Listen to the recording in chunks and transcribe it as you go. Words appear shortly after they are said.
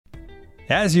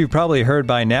As you've probably heard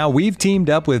by now, we've teamed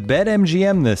up with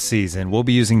BetMGM this season. We'll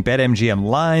be using BetMGM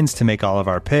lines to make all of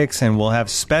our picks, and we'll have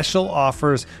special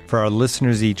offers for our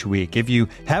listeners each week. If you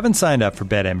haven't signed up for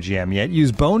BetMGM yet,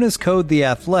 use bonus code The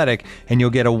Athletic, and you'll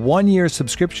get a 1-year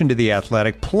subscription to The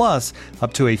Athletic, plus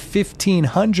up to a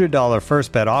 $1,500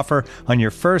 first bet offer on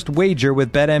your first wager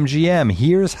with BetMGM.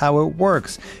 Here's how it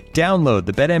works. Download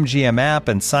the BetMGM app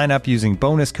and sign up using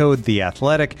bonus code The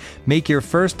Athletic. Make your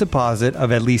first deposit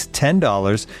of at least $10.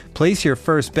 Place your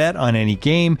first bet on any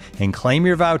game and claim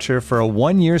your voucher for a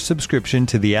 1-year subscription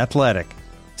to The Athletic.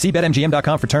 See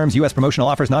BetMGM.com for terms. U.S. promotional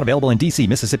offers not available in D.C.,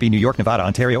 Mississippi, New York, Nevada,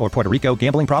 Ontario, or Puerto Rico.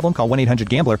 Gambling problem? Call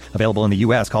 1-800-GAMBLER. Available in the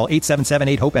U.S. Call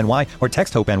 877-8-HOPE-NY or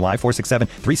text HOPE-NY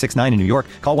 467-369 in New York.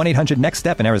 Call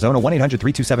 1-800-NEXT-STEP in Arizona.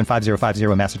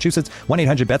 1-800-327-5050 in Massachusetts.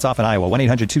 1-800-BETS-OFF in Iowa.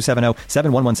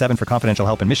 1-800-270-7117 for confidential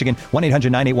help in Michigan.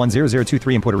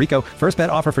 1-800-981-0023 in Puerto Rico. First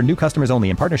bet offer for new customers only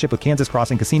in partnership with Kansas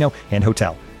Crossing Casino and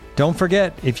Hotel. Don't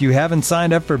forget, if you haven't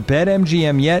signed up for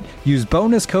BetMGM yet, use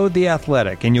bonus code The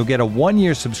Athletic, and you'll get a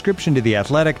 1-year subscription to The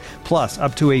Athletic, plus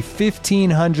up to a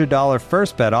 $1,500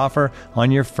 first bet offer on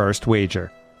your first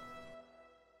wager.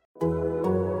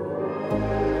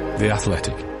 The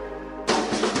Athletic.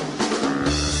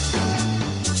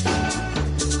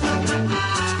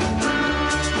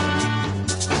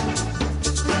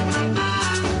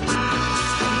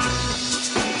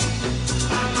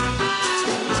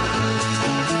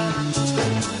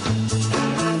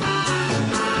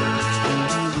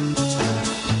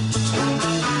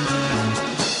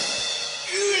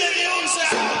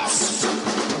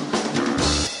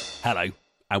 Hello,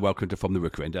 and welcome to From the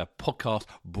Rookery End, a podcast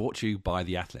brought to you by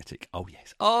The Athletic. Oh,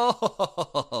 yes.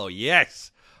 Oh,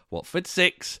 yes. Watford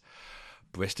 6,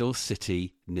 Bristol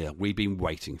City 0. We've been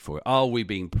waiting for it. Oh, we've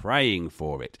been praying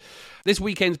for it. This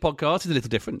weekend's podcast is a little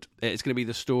different. It's going to be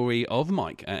the story of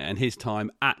Mike and his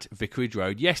time at Vicarage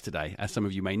Road yesterday. As some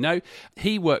of you may know,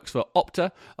 he works for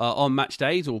Opta on match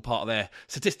days, all part of their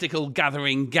statistical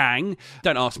gathering gang.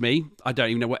 Don't ask me. I don't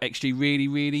even know what XG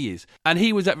really is. And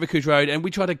he was at Vicarage Road, and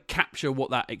we try to capture what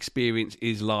that experience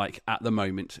is like at the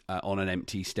moment on an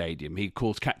empty stadium. He, of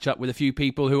course, catch up with a few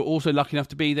people who are also lucky enough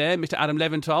to be there. Mr. Adam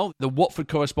Leventhal, the Watford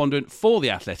correspondent for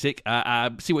The Athletic,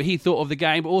 see what he thought of the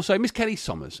game, but also Miss Kelly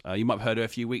Somers. You might have heard her a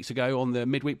few weeks ago on the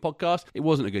midweek podcast. It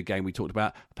wasn't a good game we talked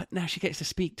about, but now she gets to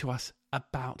speak to us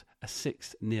about a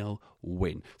 6-0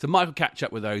 win. So Mike will catch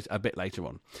up with those a bit later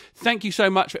on. Thank you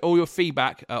so much for all your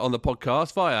feedback on the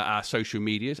podcast via our social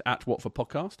medias at Watford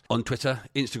Podcast, on Twitter,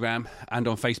 Instagram and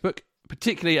on Facebook.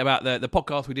 Particularly about the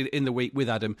podcast we did in the week with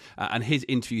Adam and his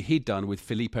interview he'd done with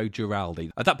Filippo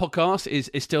Giraldi. That podcast is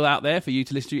still out there for you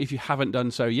to listen to if you haven't done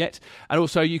so yet. And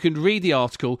also you can read the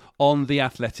article on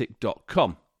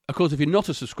theathletic.com. Of course, if you're not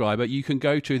a subscriber, you can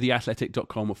go to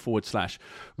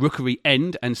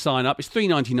theathletic.com/rookeryend and sign up. It's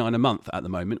 $3.99 a month at the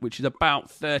moment, which is about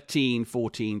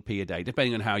 14p a day,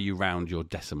 depending on how you round your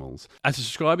decimals. As a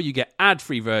subscriber, you get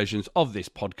ad-free versions of this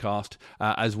podcast,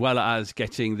 as well as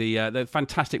getting the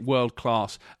fantastic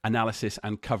world-class analysis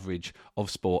and coverage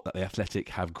of sport that The Athletic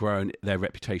have grown their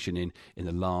reputation in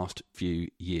the last few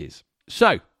years.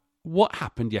 So, what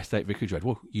happened yesterday at Vicarage Road?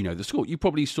 Well, you know the score. You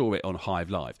probably saw it on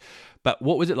Hive Live. But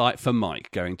what was it like for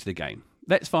Mike going to the game?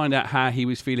 Let's find out how he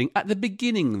was feeling at the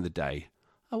beginning of the day.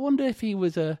 I wonder if he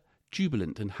was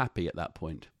jubilant and happy at that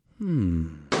point.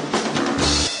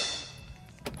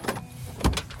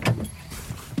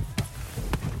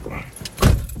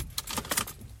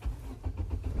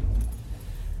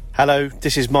 Hello,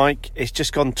 this is Mike. It's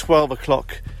just gone 12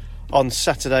 o'clock on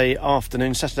Saturday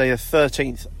afternoon, Saturday the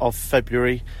 13th of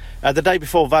February, the day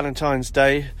before Valentine's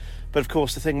Day. But of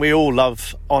course the thing we all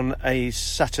love on a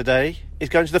Saturday is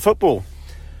going to the football.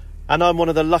 And I'm one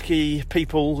of the lucky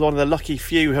people, one of the lucky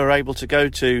few who are able to go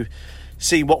to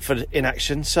see Watford in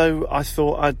action. So I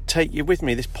thought I'd take you with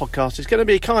me. This podcast is going to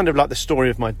be kind of like the story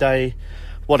of my day,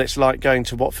 what it's like going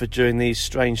to Watford during these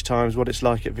strange times, what it's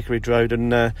like at Vicarage Road,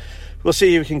 and we'll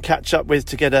see who we can catch up with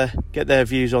to get their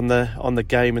views on the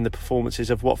game and the performances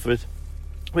of Watford,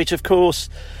 which of course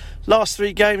last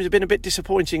 3 games have been a bit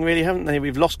disappointing, really, haven't they?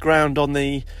 We've lost ground on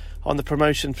the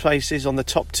promotion places, on the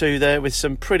top 2 there, with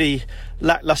some pretty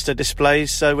lacklustre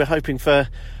displays. So we're hoping for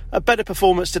a better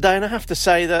performance today. And I have to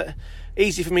say that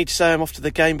easy for me to say I'm off to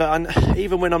the game, but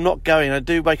even when I'm not going, I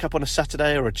do wake up on a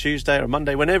Saturday or a Tuesday or a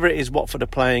Monday, whenever it is Watford are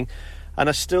playing, and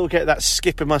I still get that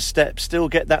skip in my step, still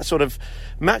get that sort of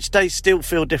match days still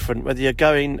feel different whether you're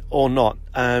going or not.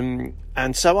 And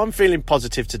so I'm feeling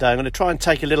positive today. I'm going to try and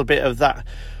take a little bit of that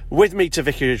with me to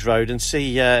Vicarage Road and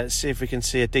see if we can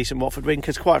see a decent Watford win,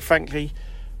 because quite frankly,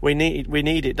 we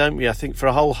need it, don't we? I think for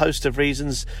a whole host of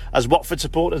reasons. As Watford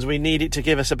supporters, we need it to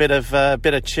give us a bit of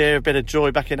cheer, a bit of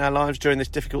joy back in our lives during this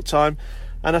difficult time.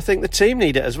 And I think the team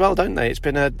need it as well, don't they? It's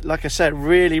been like I said,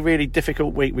 really, really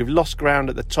difficult week. We've lost ground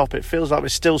at the top. It feels like we're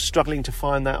still struggling to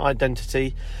find that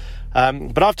identity.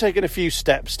 But I've taken a few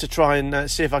steps to try and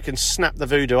see if I can snap the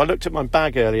voodoo. I looked at my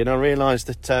bag earlier and I realised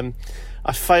that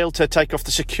I failed to take off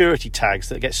the security tags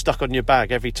that get stuck on your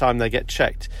bag every time they get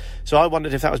checked. So I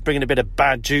wondered if that was bringing a bit of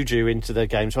bad juju into the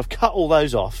game. So I've cut all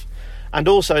those off. And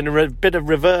also in a bit of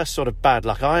reverse sort of bad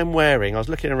luck, I was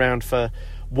looking around for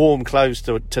warm clothes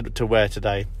to wear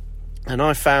today, and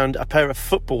I found a pair of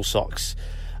football socks.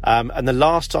 And the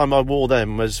last time I wore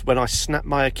them was when I snapped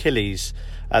my Achilles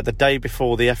the day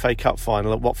before the FA Cup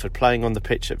final at Watford, playing on the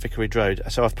pitch at Vicarage Road.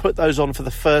 So I've put those on for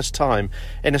the first time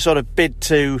in a sort of bid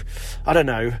to, I don't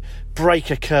know, break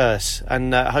a curse.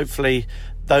 And hopefully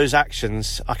those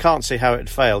actions, I can't see how it'd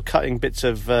fail. Cutting bits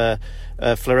of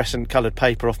fluorescent coloured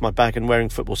paper off my bag and wearing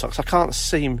football socks, I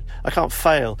can't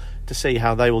fail to see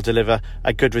how they will deliver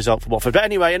a good result for Watford. But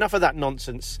anyway, enough of that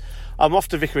nonsense. I'm off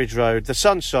to Vicarage Road. The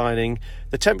sun's shining.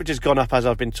 The temperature's gone up as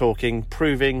I've been talking,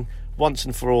 proving once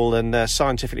and for all and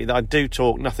scientifically that I do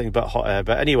talk nothing but hot air.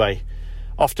 But anyway,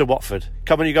 off to Watford.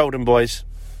 Come on, you golden boys.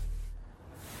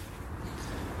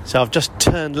 So I've just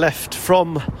turned left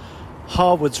from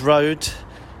Harwood's Road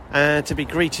to be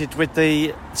greeted with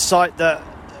the sight that,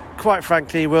 quite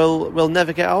frankly, will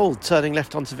never get old. Turning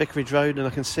left onto Vicarage Road, and I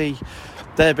can see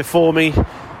there before me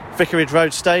Vicarage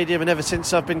Road Stadium. And ever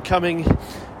since I've been coming,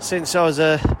 since I was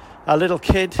a little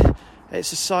kid,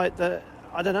 it's a sight that,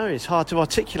 I don't know, it's hard to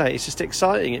articulate. It's just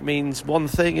exciting. It means one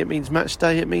thing. It means match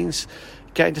day. It means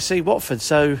getting to see Watford.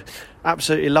 So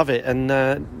absolutely love it, and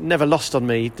never lost on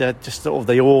me just sort of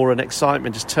the awe and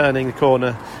excitement, just turning the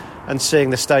corner and seeing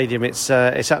the stadium. It's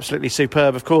absolutely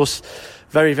superb. Of course,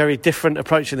 very, very different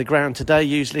approaching the ground today.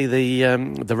 Usually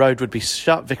the road would be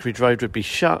shut, Vicarage Road would be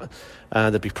shut.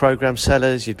 There'd be programme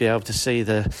sellers. You'd be able to see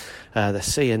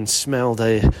see and smell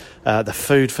the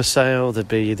food for sale. There'd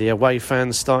be the away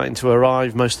fans starting to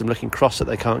arrive, most of them looking cross that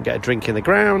they can't get a drink in the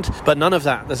ground. But none of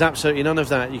that. There's absolutely none of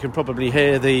that. You can probably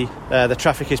hear the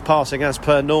traffic is passing as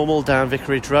per normal down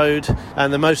Vicarage Road,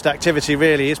 and the most activity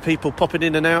really is people popping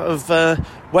in and out of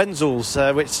Wenzel's,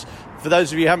 which, for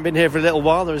those of you who haven't been here for a little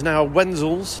while, there is now a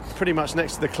Wenzel's pretty much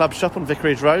next to the club shop on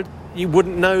Vicarage Road. You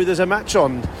wouldn't know there's a match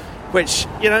on, which,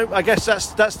 you know, I guess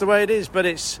that's the way it is, but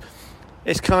it's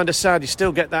kind of sad. You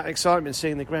still get that excitement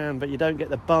seeing the ground, but you don't get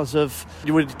the buzz of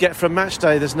you would get from match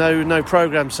day. There's no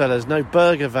programme sellers, no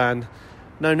burger van,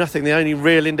 no nothing. The only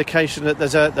real indication that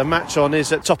there's the match on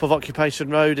is at top of Occupation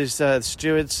Road is the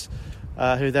stewards,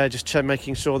 who they're just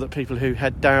making sure that people who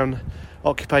head down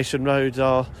Occupation Road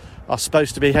are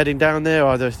supposed to be heading down there,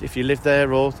 either if you live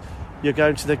there or you're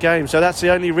going to the game. So that's the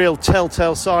only real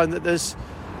telltale sign that there's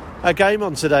a game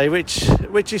on today,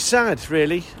 which is sad,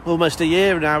 really. Almost a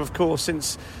year now, of course,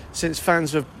 since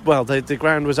fans have, well, the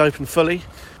ground was open fully.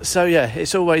 So yeah,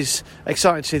 it's always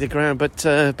exciting to see the ground, but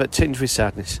tinged with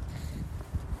sadness.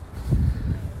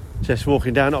 Just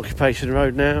walking down Occupation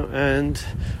Road now, and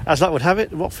as luck would have it,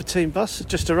 the Watford team bus has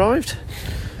just arrived.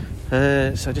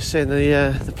 So just seeing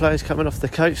the players coming off the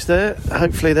coach there.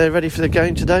 Hopefully they're ready for the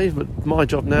game today, but my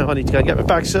job now, I need to go and get my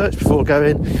bag searched before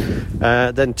going.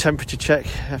 Then temperature check.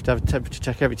 You have to have a temperature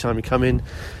check every time you come in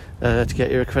to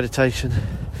get your accreditation.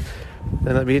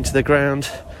 Then I'll be into the ground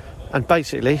and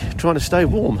basically trying to stay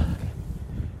warm.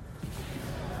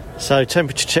 So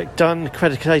temperature check done,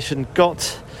 accreditation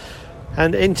got,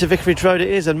 and into Vicarage Road it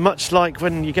is. And much like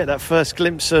when you get that first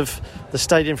glimpse of the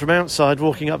stadium from outside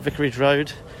walking up Vicarage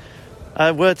Road,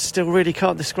 words still really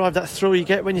can't describe that thrill you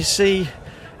get when you see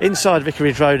inside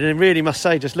Vicarage Road. And I really must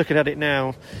say, just looking at it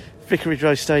now, Vicarage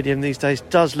Road Stadium these days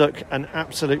does look an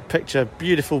absolute picture.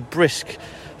 Beautiful, brisk,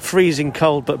 freezing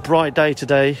cold but bright day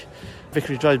today.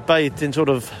 Vicarage Road bathed in sort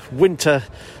of winter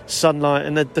sunlight,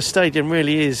 and the stadium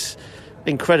really is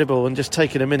incredible. And just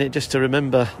taking a minute just to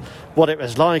remember what it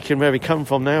was like and where we come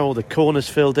from now, all the corners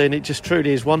filled in, it just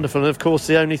truly is wonderful. And of course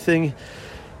the only thing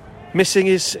missing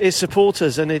is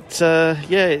supporters, and it's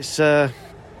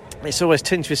always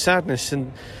tinged with sadness,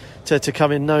 and to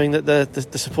come in knowing that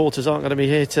the supporters aren't going to be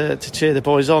here to cheer the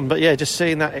boys on. But yeah, just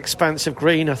seeing that expanse of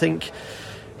green, I think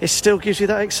it still gives you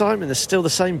that excitement. There's still the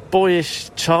same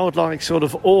boyish, childlike sort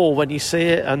of awe when you see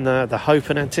it, and the hope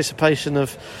and anticipation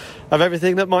of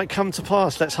everything that might come to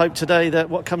pass. Let's hope today that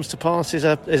what comes to pass is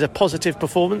a positive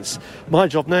performance. My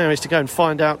job now is to go and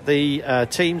find out the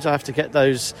teams. I have to get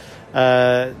those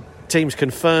teams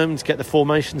confirmed, get the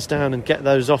formations down and get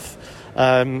those off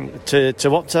to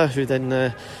Opta, who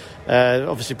then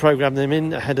obviously programme them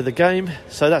in ahead of the game.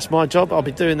 So that's my job. I'll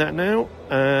be doing that now,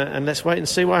 and let's wait and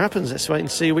see what happens. Let's wait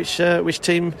and see which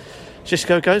team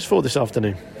Xisco goes for this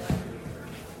afternoon.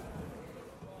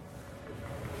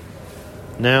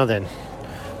 Now then,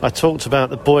 I talked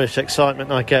about the boyish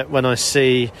excitement I get when I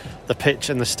see the pitch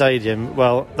and the stadium.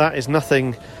 Well, that is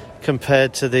nothing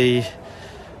compared to the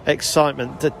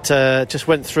excitement that just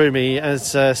went through me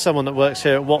as someone that works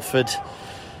here at Watford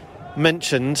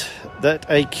mentioned that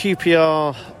a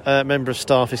QPR member of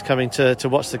staff is coming to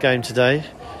watch the game today.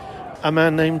 A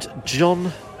man named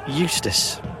John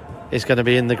Eustace is going to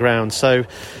be in the ground, so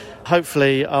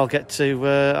hopefully I'll get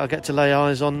to lay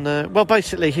eyes on. Well,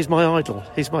 basically, he's my idol,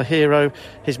 he's my hero,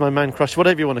 he's my man crush,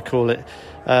 whatever you want to call it.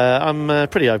 I'm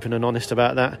pretty open and honest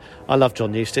about that. I love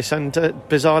John Eustace, and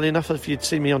bizarrely enough, if you'd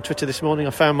seen me on Twitter this morning,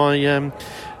 I found my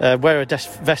wear a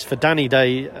vest for Danny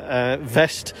Day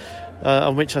vest,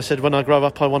 on which I said when I grow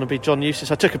up I want to be John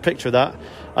Eustace. I took a picture of that.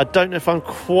 I don't know if I'm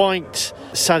quite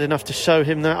sad enough to show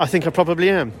him that. I think I probably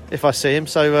am if I see him,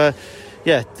 so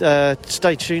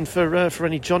stay tuned for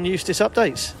any John Eustace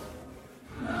updates.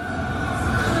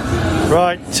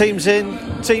 Right, teams in,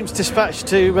 teams dispatched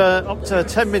to up to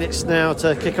 10 minutes now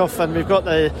to kick off, and we've got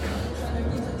the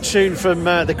tune from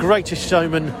The Greatest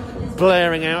Showman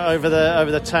blaring out over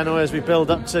the tannoy as we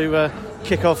build up to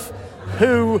kick off.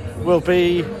 Who will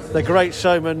be the great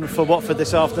showman for Watford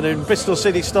this afternoon? Bristol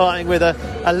City starting with a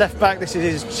left back. This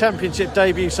is his championship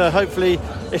debut, so hopefully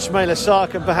Ismaila Sarr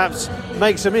can perhaps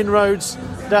make some inroads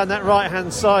down that right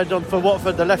hand side for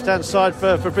Watford, the left hand side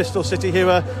for Bristol City, who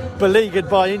are beleaguered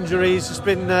by injuries. It's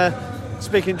been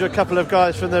speaking to a couple of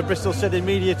guys from the Bristol City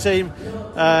media team,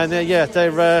 and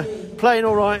they're playing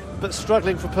all right but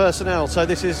struggling for personnel, so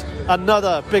this is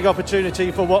another big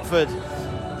opportunity for Watford.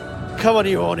 Come on,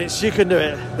 you Hornets, you can do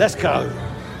it. Let's go.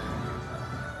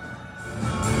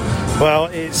 Well,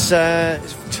 it's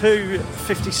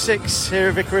 2:56 here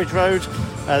at Vicarage Road.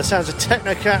 The sounds of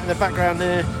Technocat in the background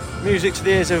there. Music to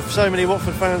the ears of so many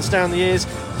Watford fans down the years.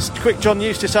 Just a quick John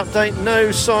Eustace update.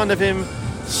 No sign of him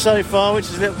so far, which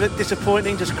is a little bit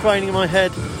disappointing. Just craning my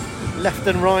head left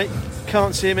and right.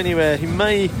 Can't see him anywhere. He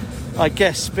may, I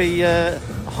guess, be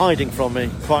hiding from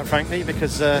me, quite frankly,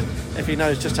 because if he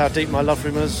knows just how deep my love for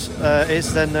him is,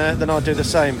 then I'll do the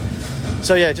same.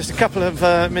 So just a couple of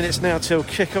minutes now till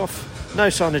kick-off. No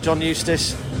sign of John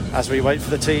Eustace as we wait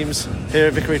for the teams here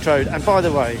at Vicarage Road. And by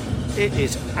the way, it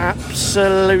is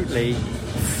absolutely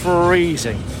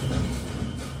freezing.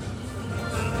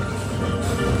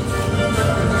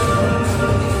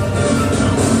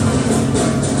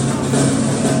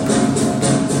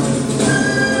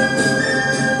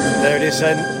 There it is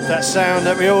then, that sound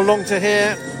that we all long to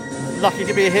hear. Lucky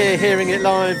to be here, hearing it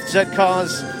live.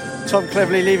 Z-Cars, Tom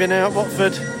Cleverley leaving out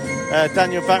Watford,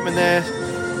 Daniel Batman there.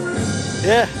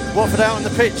 Watford out on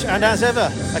the pitch, and as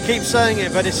ever, I keep saying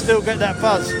it, but it's still got that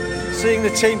buzz. Seeing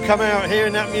the team come out,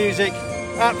 hearing that music,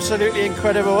 absolutely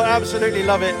incredible, absolutely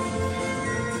love it.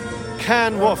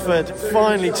 Can Watford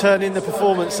finally turn in the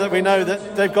performance that we know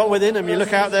that they've got within them? You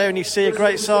look out there and you see a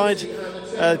great side,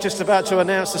 just about to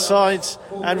announce the sides,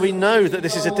 and we know that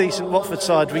this is a decent Watford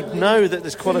side. We know that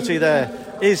there's quality there.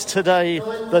 Is today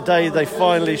the day they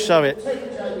finally show it?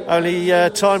 Only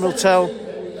time will tell.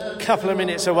 A couple of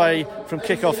minutes away from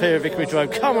kick-off here at Vicarage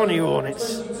Road. Come on, you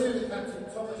Hornets.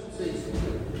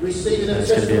 There's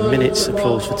going to be a minute's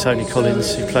applause for Tony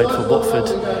Collins, who played for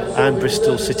Watford and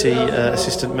Bristol City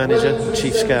assistant manager and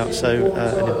chief scout, so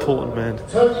an important man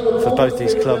for both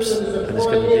these clubs. And there's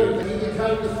going to be...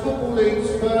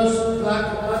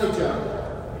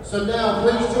 So now,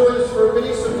 please join us for a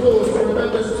minute's applause to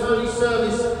remember Tony's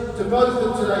service to both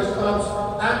of today's clubs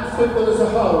and football as a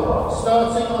whole,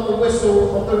 starting on the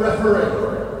whistle of the referee.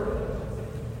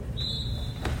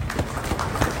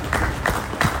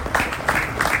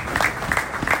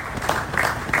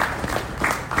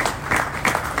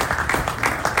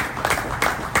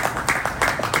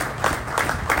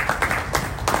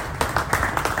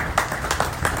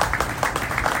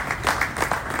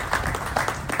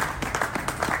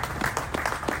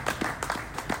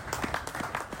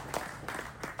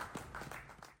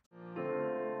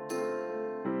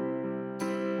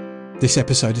 This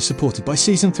episode is supported by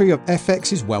Season 3 of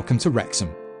FX's Welcome to Wrexham.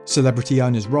 Celebrity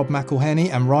owners Rob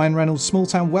McElhenney and Ryan Reynolds'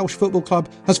 small-town Welsh football club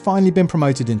has finally been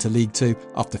promoted into League 2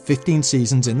 after 15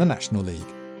 seasons in the National League.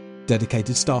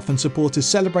 Dedicated staff and supporters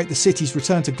celebrate the city's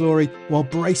return to glory while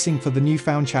bracing for the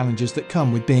newfound challenges that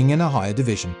come with being in a higher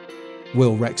division.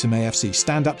 Will Wrexham AFC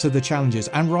stand up to the challenges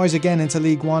and rise again into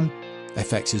League 1?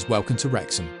 FX's Welcome to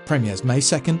Wrexham premieres May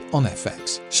 2nd on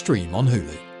FX. Stream on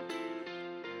Hulu.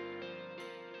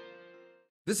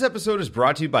 This episode is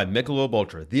brought to you by Michelob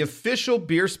Ultra, the official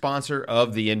beer sponsor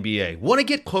of the NBA. Want to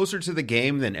get closer to the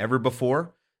game than ever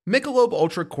before? Michelob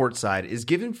Ultra Courtside is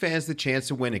giving fans the chance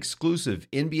to win exclusive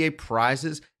NBA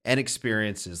prizes and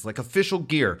experiences like official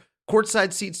gear,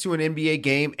 courtside seats to an NBA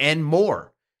game, and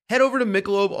more. Head over to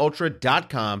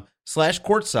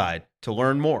MichelobUltra.com/courtside to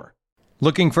learn more.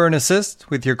 Looking for an assist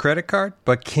with your credit card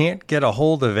but can't get a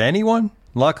hold of anyone?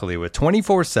 Luckily, with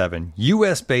 24/7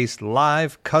 U.S.-based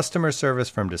live customer service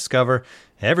from Discover,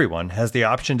 everyone has the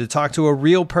option to talk to a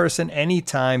real person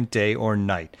anytime, day or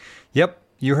night. Yep,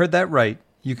 you heard that right.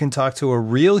 You can talk to a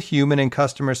real human in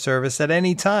customer service at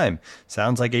any time.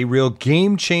 Sounds like a real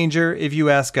game changer if you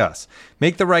ask us.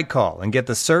 Make the right call and get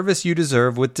the service you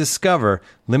deserve with Discover.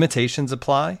 Limitations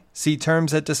apply. See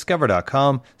terms at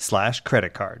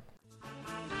discover.com/creditcard.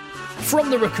 From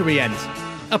the Rookery End,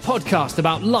 a podcast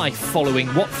about life following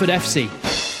Watford FC.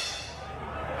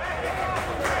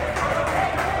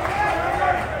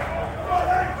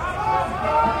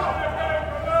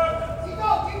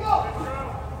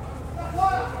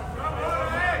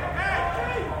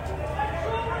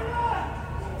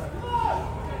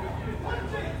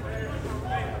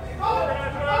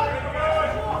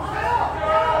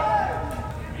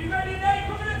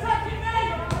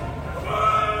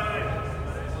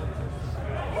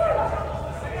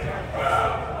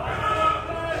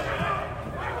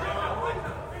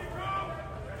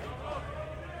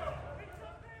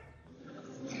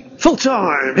 Full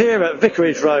time here at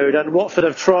Vicarage Road, and Watford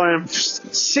have triumphed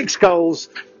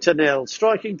 6-0.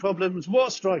 Striking problems,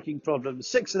 what striking problems?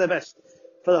 6 of the best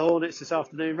for the Hornets this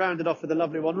afternoon, rounded off with a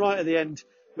lovely one right at the end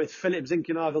with Philip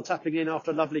Zinckernagel tapping in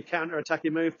after a lovely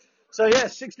counter-attacking move. So yeah,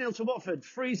 6-0 to Watford,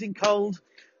 freezing cold,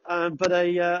 but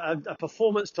a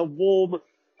performance to warm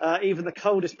even the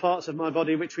coldest parts of my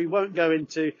body, which we won't go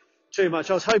into too much.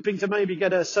 I was hoping to maybe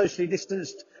get a socially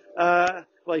distanced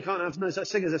well, you can't have no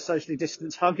such thing as a socially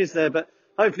distanced hug, is there? But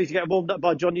hopefully to get warmed up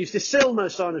by John Eustace. Still no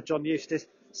sign of John Eustace.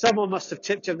 Someone must have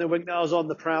tipped him the wink that I was on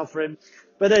the prowl for him.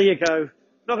 But there you go.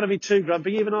 Not going to be too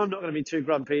grumpy. Even I'm not going to be too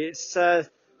grumpy. It's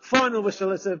final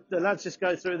whistle as the lads just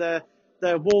go through their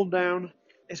warm down.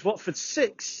 It's Watford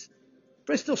 6,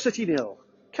 Bristol City 0.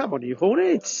 Come on, you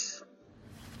Hornets.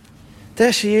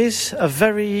 There she is, a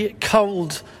very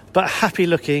cold but happy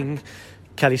looking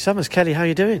Kelly Summers. Kelly, how are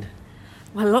you doing?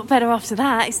 Well, a lot better after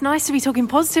that. It's nice to be talking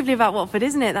positively about Watford,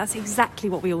 isn't it? That's exactly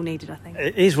what we all needed, I think.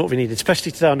 It is what we needed,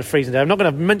 especially today on a freezing day. I'm not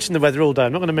going to mention the weather all day.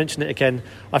 I'm not going to mention it again,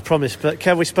 I promise. But,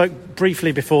 Kev, we spoke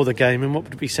briefly before the game, and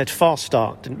what we said, fast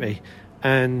start, didn't we?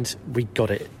 And we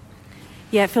got it.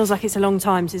 Yeah, it feels like it's a long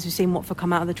time since we've seen Watford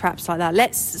come out of the traps like that.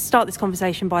 Let's start this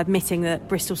conversation by admitting that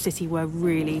Bristol City were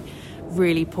really,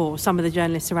 really poor. Some of the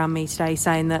journalists around me today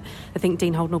saying that I think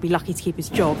Dean Holden will be lucky to keep his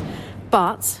job.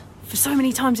 But for so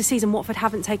many times this season, Watford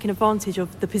haven't taken advantage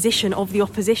of the position of the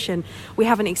opposition. We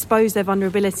haven't exposed their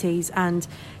vulnerabilities, and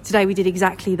today we did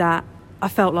exactly that. I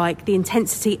felt like the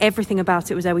intensity, everything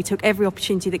about it was there. We took every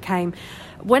opportunity that came.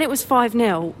 When it was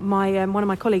 5-0, one of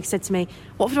my colleagues said to me,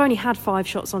 Watford only had 5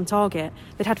 shots on target.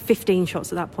 They'd had 15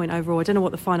 shots at that point overall. I don't know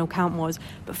what the final count was.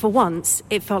 But for once,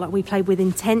 it felt like we played with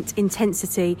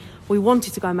intensity. We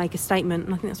wanted to go and make a statement,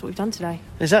 and I think that's what we've done today.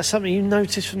 Is that something you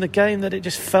noticed from the game, that it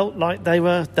just felt like they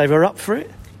were up for it?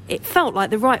 It felt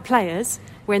like the right players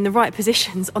were in the right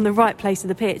positions on the right place of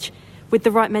the pitch, with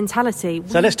the right mentality.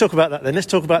 So let's talk about that then. Let's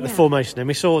talk about the formation. And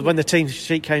we saw when the team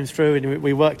sheet came through and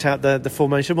we worked out the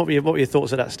formation. What were your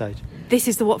thoughts at that stage? This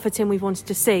is the Watford team we've wanted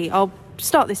to see. I'll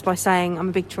start this by saying I'm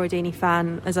a big Troy Deeney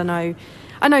fan, as I know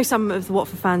some of the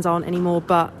Watford fans aren't anymore,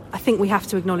 but I think we have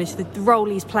to acknowledge that the role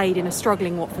he's played in a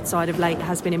struggling Watford side of late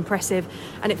has been impressive,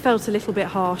 and it felt a little bit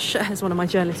harsh, as one of my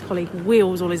journalist colleagues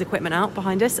wheels all his equipment out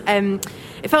behind us.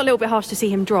 It felt a little bit harsh to see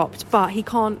him dropped, but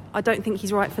I don't think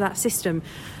he's right for that system.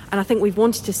 And I think we've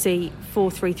wanted to see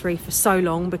 4-3-3 for so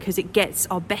long because it gets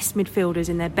our best midfielders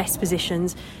in their best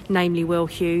positions, namely Will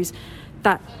Hughes.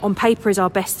 That on paper is our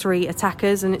best 3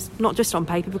 attackers, and it's not just on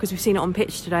paper because we've seen it on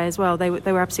pitch today as well. They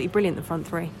were absolutely brilliant, the front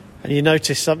 3. And you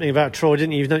noticed something about Troy,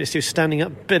 didn't you? You noticed he was standing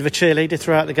up, a bit of a cheerleader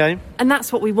throughout the game. And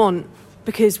that's what we want,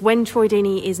 because when Troy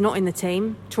Deeney is not in the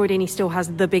team, Troy Deeney still has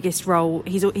the biggest role.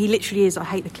 He literally is, I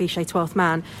hate the cliche, 12th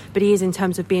man, but he is in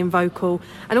terms of being vocal,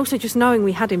 and also just knowing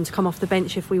we had him to come off the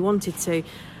bench if we wanted to.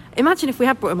 Imagine if we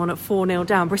had brought him on at 4-0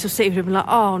 down, Bristol City would have been like,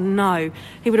 oh no,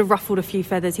 he would have ruffled a few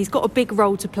feathers. He's got a big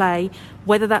role to play,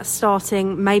 whether that's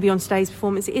starting, maybe on today's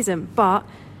performance it isn't, but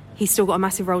he's still got a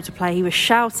massive role to play. He was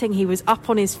shouting, he was up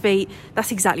on his feet.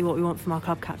 That's exactly what we want from our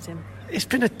club captain. It's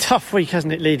been a tough week,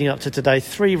 hasn't it, leading up to today?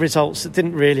 3 results that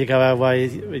didn't really go our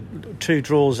way, 2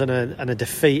 draws and a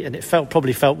defeat, and it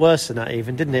probably felt worse than that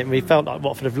even, didn't it? We felt like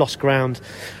Watford have lost ground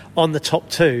on the top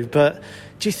 2, but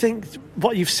do you think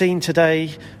what you've seen today,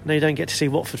 I know you don't get to see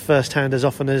Watford firsthand as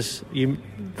often as you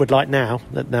would like now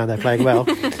they're playing well,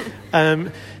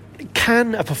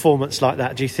 can a performance like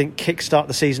that, do you think, kickstart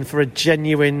the season for a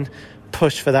genuine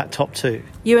push for that top 2?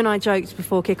 You and I joked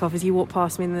before kick-off as you walked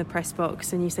past me in the press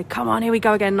box and you said, come on, here we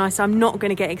go again. And I said, I'm not going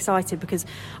to get excited because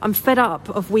I'm fed up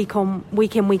of week in,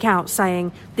 week out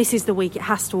saying this is the week, it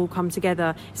has to all come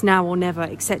together, it's now or never,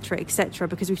 etc.,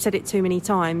 because we've said it too many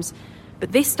times.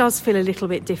 But this does feel a little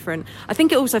bit different. I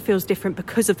think it also feels different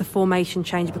because of the formation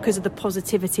change, because of the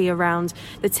positivity around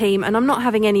the team. And I'm not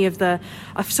having any of the...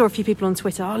 I saw a few people on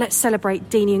Twitter, let's celebrate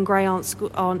Deeney and Gray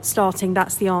aren't starting,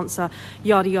 that's the answer,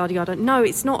 yada, yada, yada. No,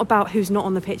 it's not about who's not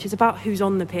on the pitch, it's about who's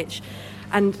on the pitch.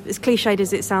 And as cliched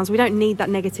as it sounds, we don't need that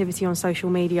negativity on social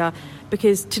media,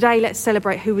 because today let's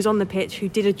celebrate who was on the pitch, who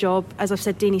did a job. As I've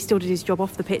said, Deeney still did his job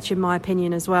off the pitch, in my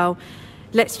opinion, as well.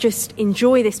 Let's just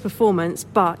enjoy this performance,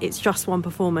 but it's just one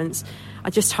performance. I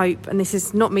just hope, and this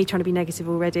is not me trying to be negative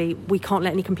already, we can't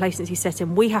let any complacency set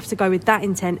in. We have to go with that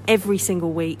intent every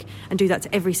single week and do that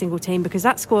to every single team, because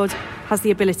that squad has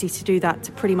the ability to do that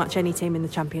to pretty much any team in the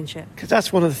Championship. Because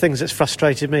that's one of the things that's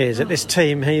frustrated me, is that this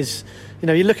team is,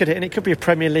 you look at it and it could be a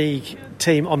Premier League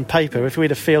team on paper. If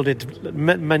we'd have fielded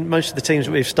most of the teams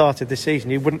that we've started this season,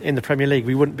 in the Premier League,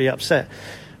 we wouldn't be upset.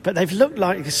 But they've looked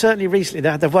like, certainly recently, they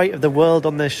had the weight of the world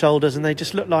on their shoulders, and they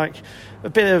just look like a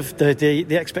bit of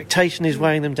the expectation is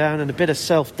weighing them down and a bit of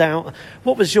self-doubt.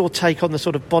 What was your take on the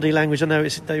sort of body language? I know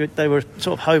they were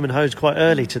sort of home and hosed quite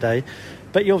early today,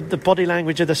 but the body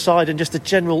language of the side and just the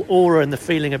general aura and the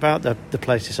feeling about the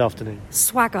place this afternoon.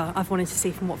 Swagger I've wanted to see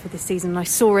from Watford this season, and I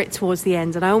saw it towards the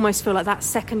end, and I almost feel like that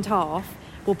second half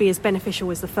will be as beneficial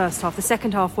as the first half. The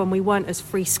second half, when we weren't as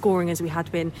free scoring as we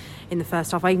had been in the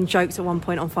first half. I even joked at one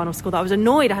point on Final Score that I was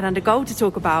annoyed I had under goal to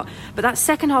talk about. But that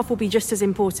second half will be just as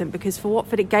important, because for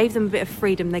Watford it gave them a bit of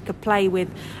freedom. They could play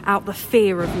without the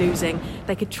fear of losing.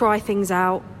 They could try things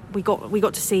out. We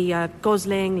got to see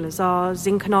Gosling, Lazar,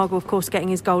 Zinchenko, of course, getting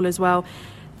his goal as well.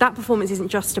 That performance isn't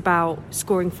just about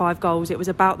scoring 5 goals. It was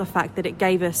about the fact that it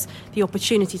gave us the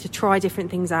opportunity to try different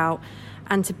things out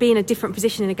and to be in a different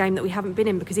position in a game that we haven't been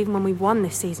in, because even when we've won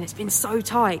this season, it's been so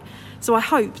tight. So I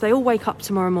hope they all wake up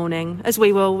tomorrow morning, as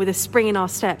we will, with a spring in our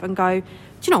step and go, do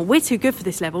you know, we're too good for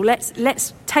this level.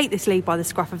 Let's take this league by the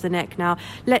scruff of the neck now.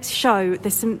 Let's show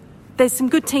there's some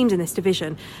good teams in this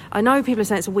division. I know people are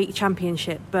saying it's a weak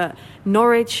Championship, but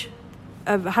Norwich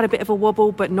had a bit of a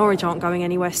wobble, but Norwich aren't going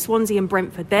anywhere. Swansea and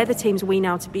Brentford, they're the teams we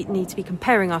now need to be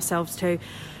comparing ourselves to.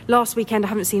 Last weekend, I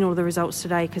haven't seen all the results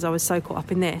today because I was so caught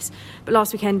up in this, but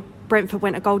last weekend Brentford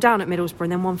went a goal down at Middlesbrough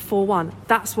and then won 4-1.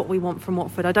 That's what we want from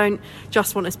Watford. I don't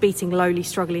just want us beating lowly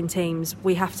struggling teams.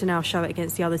 We have to now show it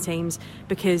against the other teams,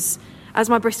 because as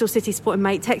my Bristol City supporting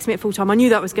mate texted me at full time, I knew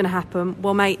that was going to happen.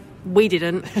 Well, mate, we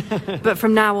didn't. But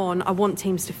from now on, I want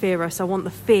teams to fear us. I want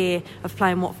the fear of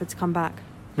playing Watford to come back.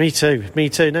 Me too.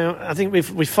 Now, I think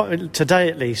we've today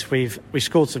at least we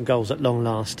scored some goals at long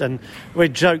last, and we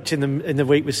joked in the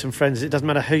week with some friends. It doesn't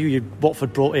matter who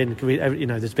Watford brought in.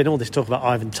 There's been all this talk about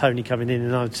Ivan Toney coming in,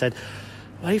 and I've said,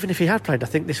 well, even if he had played, I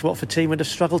think this Watford team would have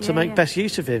struggled to make best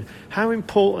use of him. How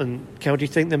important, Kel, do you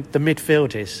think the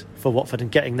midfield is for Watford and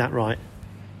getting that right?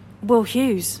 Will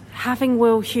Hughes. Having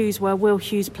Will Hughes where Will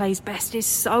Hughes plays best is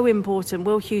so important.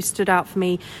 Will Hughes stood out for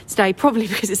me today, probably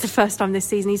because it's the first time this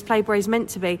season he's played where he's meant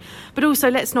to be. But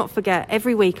also, let's not forget,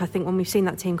 every week I think when we've seen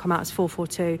that team come out as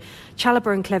 4-4-2,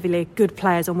 Chalobah and Cleverley are good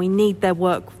players, and we need their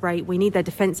work rate, we need their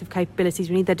defensive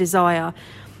capabilities, we need their desire.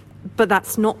 But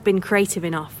that's not been creative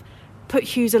enough. Put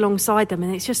Hughes alongside them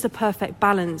and it's just the perfect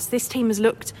balance. This team has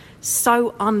looked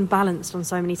so unbalanced on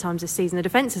so many times this season. The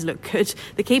defences look good,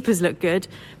 the keepers look good,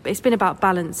 but it's been about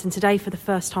balance. And today, for the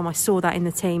first time, I saw that in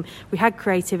the team. We had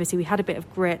creativity, we had a bit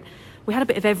of grit, we had a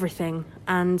bit of everything.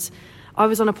 And I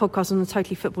was on a podcast, on the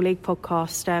Totally Football League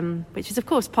podcast, which is, of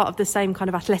course, part of the same kind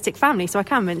of athletic family, so I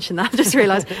can mention that, I just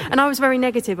realised. And I was very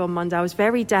negative on Monday. I was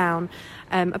very down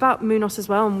about Munoz as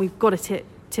well, and we've got to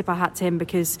tip our hat to him,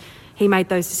 because he made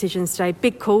those decisions today.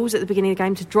 Big calls at the beginning of the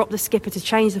game to drop the skipper, to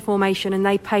change the formation, and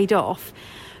they paid off.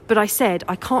 But I said,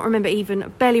 I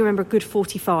barely remember a good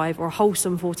 45 or a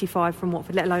wholesome 45 from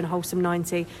Watford, let alone a wholesome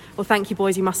 90. Well, thank you,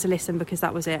 boys, you must have listened, because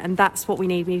that was it. And that's what we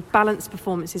need. We need balanced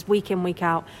performances week in, week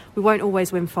out. We won't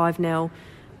always win 5-0,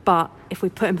 but if we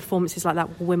put in performances like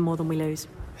that, we'll win more than we lose.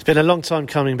 It's been a long time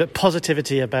coming, but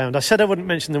positivity abound. I said I wouldn't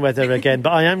mention the weather again,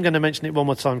 but I am going to mention it one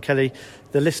more time, Kelly.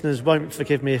 The listeners won't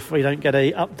forgive me if we don't get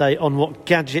an update on what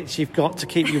gadgets you've got to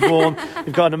keep you warm.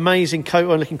 You've got an amazing coat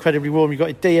on, looking incredibly warm. You've got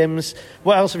your DMs.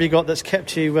 What else have you got that's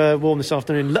kept you warm this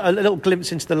afternoon? A little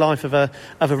glimpse into the life of a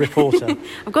reporter.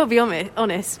 I've got to be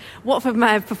honest. Watford may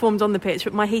have performed on the pitch,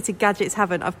 but my heated gadgets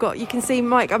haven't. You can see,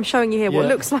 Mike, I'm showing you here what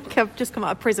looks like I've just come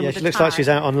out of prison with a she looks like she's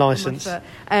out on licence.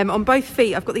 On both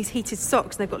feet, I've got these heated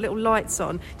socks, and they've got little lights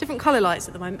on, different colour lights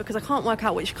at the moment, because I can't work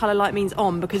out which colour light means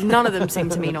on, because none of them seem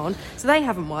to mean on. So they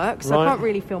haven't worked, so I can't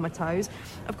really feel my toes.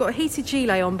 I've got a heated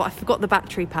gilet on, but I forgot the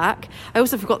battery pack. I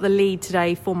also forgot the lead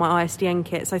today for my ISDN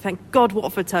kit, so thank God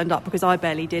Watford turned up, because I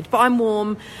barely did. But I'm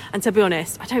warm, and to be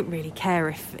honest, I don't really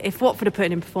care if Watford are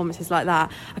putting in performances like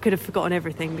that. I could have forgotten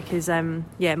everything, because more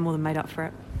than made up for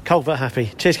it. Culvert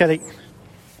happy. Cheers, Kelly.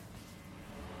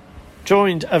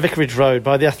 Joined at Vicarage Road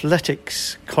by the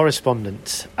Athletics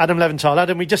correspondent, Adam Leventhal.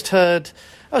 Adam, we just heard,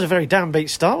 that was a very downbeat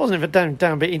start, wasn't it? A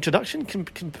downbeat introduction,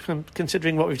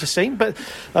 considering what we've just seen. But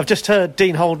I've just heard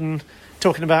Dean Holden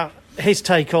talking about his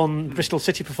take on Bristol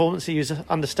City performance. He was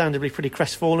understandably pretty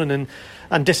crestfallen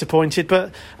and disappointed.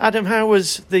 But Adam, how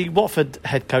was the Watford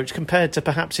head coach compared to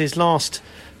perhaps his last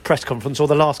press conference, or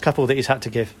the last couple that he's had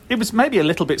to give? It was maybe a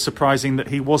little bit surprising that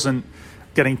he wasn't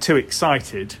getting too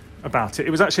excited about it. It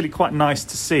was actually quite nice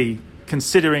to see,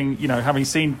 considering, having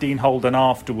seen Dean Holden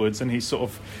afterwards, and he's sort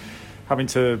of having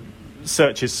to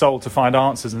search his soul to find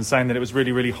answers and saying that it was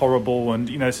really, really horrible, and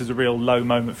this is a real low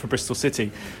moment for Bristol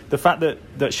City. The fact that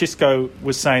Xisco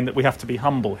was saying that we have to be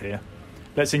humble here,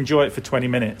 let's enjoy it for 20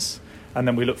 minutes and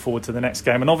then we look forward to the next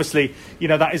game. And obviously,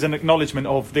 that is an acknowledgement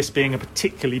of this being a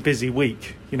particularly busy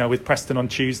week, with Preston on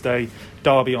Tuesday,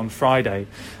 Derby on Friday.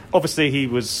 Obviously, he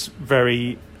was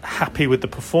very happy with the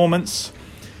performance.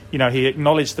 He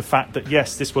acknowledged the fact that,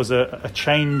 yes, this was a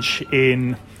change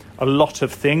in a lot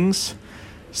of things.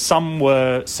 Some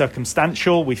were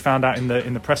circumstantial. We found out in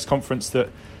the press conference that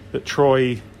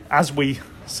Troy, as we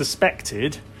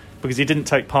suspected, because he didn't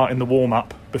take part in the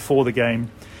warm-up before the game,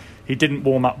 he didn't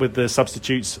warm up with the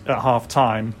substitutes at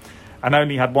half-time and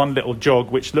only had one little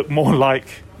jog, which looked more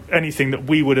like anything that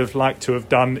we would have liked to have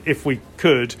done if we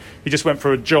could. He just went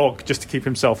for a jog just to keep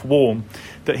himself warm.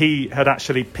 That he had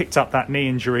actually picked up that knee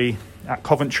injury at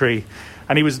Coventry,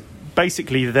 and he was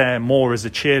basically there more as a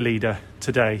cheerleader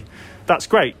today. That's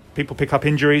great. People pick up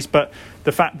injuries, but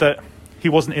the fact that he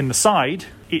wasn't in the side,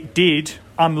 it did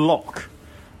unlock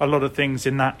a lot of things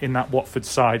in that Watford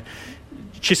side.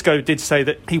 Xisco did say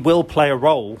that he will play a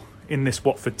role in this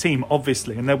Watford team,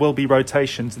 obviously, and there will be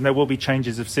rotations and there will be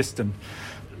changes of system.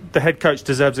 The head coach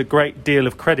deserves a great deal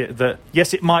of credit that,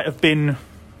 yes, it might have been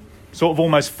sort of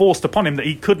almost forced upon him that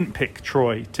he couldn't pick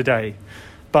Troy today.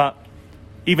 But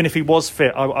even if he was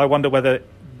fit, I wonder whether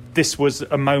this was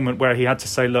a moment where he had to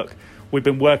say, look, we've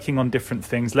been working on different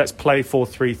things. Let's play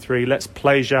 4-3-3. Let's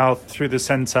play Zhao through the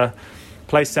centre,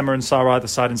 play Sema and Sarr either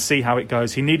side and see how it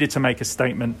goes. He needed to make a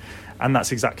statement, and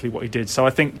that's exactly what he did. So I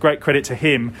think great credit to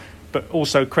him, but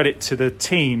also credit to the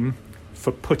team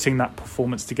for putting that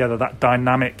performance together, that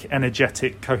dynamic,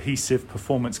 energetic, cohesive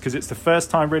performance, because it's the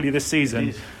first time really this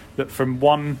season that from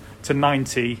 1 to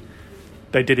 90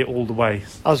 they did it all the way.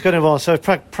 I was going to ask, so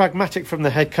pragmatic from the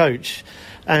head coach,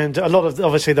 and a lot of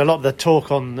the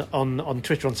talk on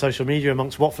Twitter, on social media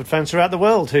amongst Watford fans throughout the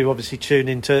world who obviously tune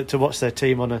in to watch their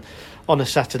team on a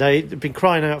Saturday. They've been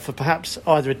crying out for perhaps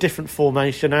either a different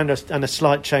formation and a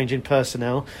slight change in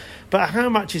personnel. But how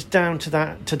much is down to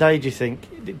that today, do you think?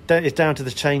 Is down to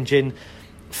the change in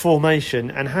formation,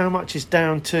 and how much is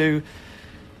down to...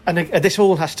 And this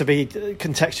all has to be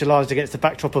contextualised against the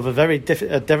backdrop of a very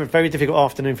difficult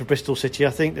afternoon for Bristol City. I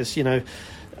think there's,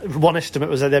 one estimate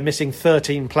was that they're missing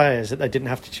 13 players that they didn't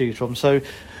have to choose from. So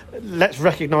let's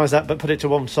recognise that, but put it to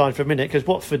one side for a minute, because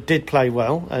Watford did play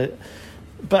well.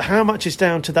 But how much is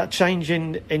down to that change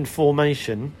in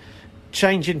formation,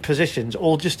 change in positions,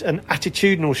 or just an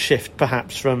attitudinal shift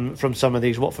perhaps from some of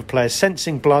these Watford players,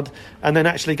 sensing blood and then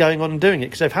actually going on and doing it?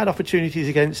 Because they've had opportunities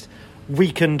against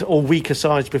weakened or weaker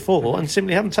sides before and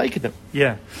simply haven't taken them.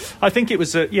 Yeah, I think it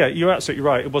was you're absolutely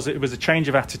right. It was a change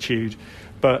of attitude,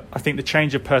 but I think the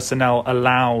change of personnel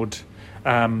allowed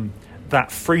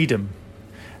that freedom.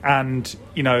 And,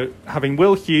 having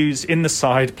Will Hughes in the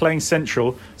side, playing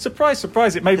central, surprise,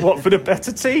 surprise, it made Watford a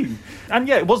better team. And,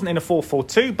 it wasn't in a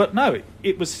 4-4-2, but no,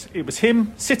 it was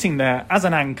him sitting there as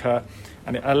an anchor,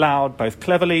 and it allowed both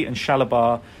Cleverley and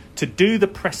Chalobah to do the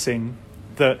pressing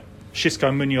that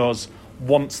Xisco Munoz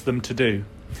wants them to do.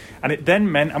 And it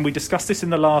then meant, and we discussed this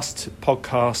in the last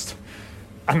podcast,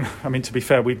 and I mean, to be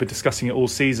fair, we've been discussing it all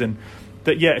season,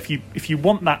 that if you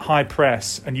want that high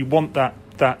press and you want that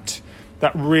that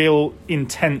real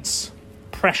intense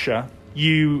pressure,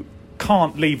 you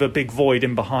can't leave a big void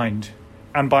in behind.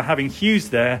 And by having Hughes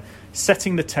there,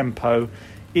 setting the tempo,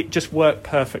 it just worked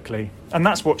perfectly. And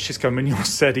that's what Xisco Munoz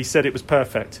said. He said it was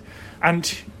perfect.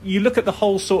 And you look at the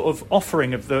whole sort of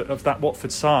offering of that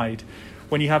Watford side,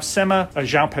 when you have Sema,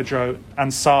 João Pedro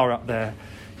and Sarr up there,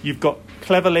 you've got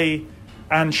Cleverley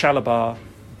and Chalobah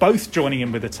both joining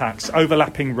in with attacks,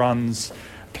 overlapping runs,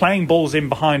 playing balls in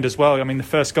behind as well. I mean, the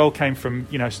first goal came from,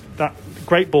 that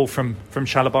great ball from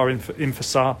Chalobah in for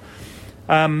Sarr.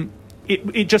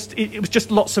 It was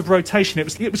just lots of rotation.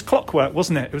 It was clockwork,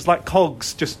 wasn't it? It was like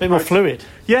cogs, just a bit more fluid.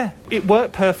 Yeah, it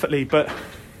worked perfectly, but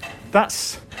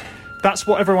that's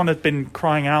what everyone had been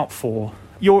crying out for.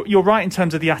 You're right in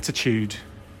terms of the attitude.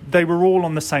 They were all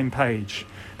on the same page.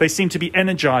 They seemed to be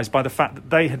energised by the fact that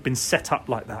they had been set up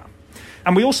like that.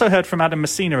 And we also heard from Adam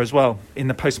Messina as well in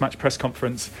the post-match press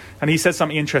conference, and he said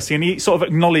something interesting, and he sort of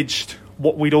acknowledged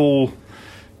what we'd all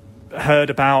heard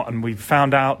about, and we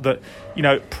found out that,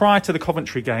 prior to the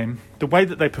Coventry game, the way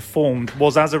that they performed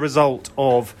was as a result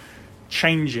of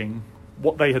changing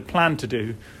what they had planned to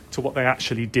do to what they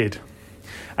actually did.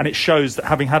 And it shows that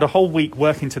having had a whole week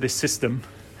working to this system,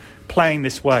 playing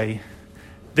this way,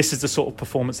 this is the sort of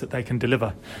performance that they can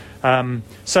deliver.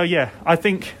 I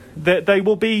think that they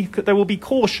will be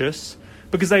cautious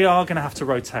because they are going to have to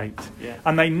rotate,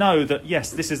 and they know that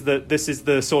this is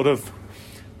the sort of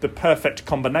the perfect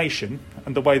combination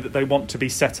and the way that they want to be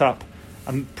set up,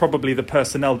 and probably the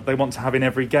personnel that they want to have in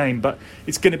every game. But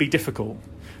it's going to be difficult.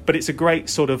 But it's a great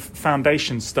sort of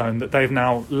foundation stone that they've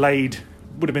now laid.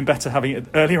 Would have been better having it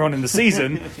earlier on in the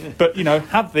season, but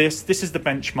have this. This is the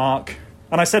benchmark.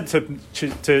 And I said to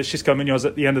Xisco Munoz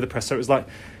at the end of the presser, it was like,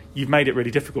 you've made it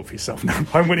really difficult for yourself now.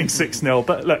 I'm winning 6-0.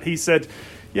 But look, he said,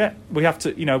 we have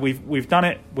to, we've done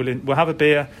it. We'll have a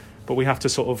beer, but we have to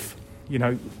sort of,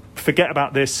 forget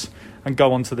about this and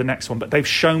go on to the next one. But they've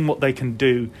shown what they can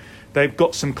do. They've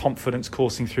got some confidence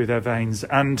coursing through their veins.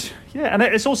 And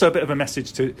it's also a bit of a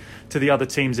message to the other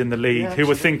teams in the league who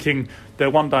were thinking they're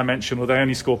one-dimensional, they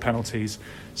only score penalties.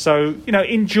 So,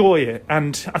 enjoy it.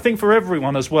 And I think for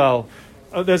everyone as well,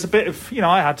 there's a bit of,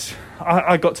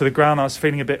 I got to the ground, I was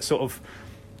feeling a bit sort of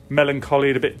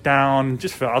melancholy, a bit down,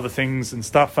 just for other things and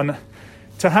stuff. And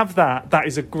to have that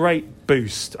is a great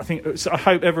boost. I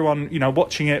hope everyone,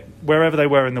 watching it wherever they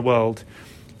were in the world,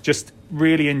 just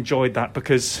really enjoyed that,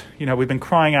 because we've been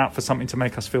crying out for something to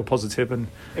make us feel positive. And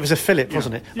it was a Philip,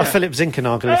 wasn't it? A Philip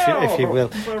Zinkernagel, if you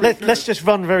will. Let's just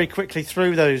run very quickly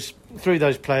through those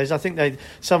players. I think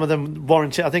some of them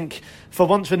warrant it. I think for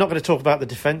once we're not going to talk about the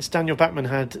defence. Daniel Bachmann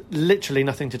had literally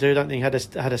nothing to do. I don't think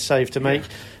he had a save to make.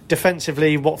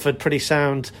 Defensively, Watford pretty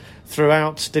sound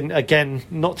throughout.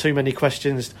 Not too many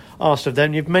questions asked of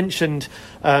them. You mentioned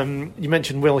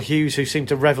Will Hughes, who seemed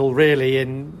to revel really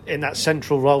in that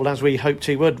central role, as we hoped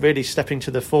he would, really stepping to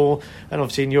the fore. And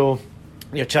obviously in your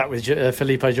chat with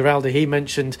Felipe Giraldi, he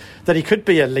mentioned that he could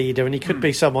be a leader and he could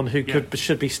be someone who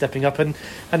should be stepping up, and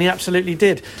he absolutely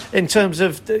did. In terms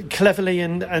of Cleverley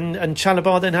and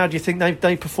Chalobah, then how do you think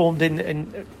they performed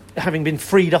in having been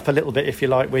freed up a little bit, if you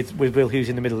like, with Will Hughes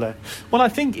in the middle there? Well, I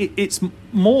think it's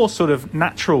more sort of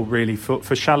natural really for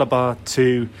Chalobah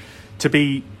to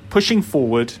be pushing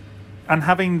forward and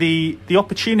having the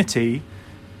opportunity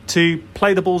to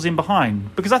play the balls in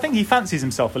behind, because I think he fancies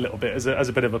himself a little bit as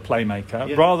a bit of a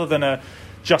playmaker rather than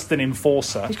just an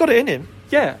enforcer. He's got it in him.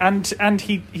 Yeah, and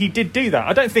he did do that.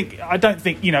 I don't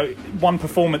think one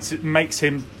performance makes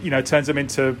him turns him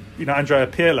into Andrea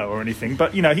Pirlo or anything.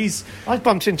 But I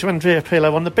bumped into Andrea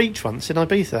Pirlo on the beach once in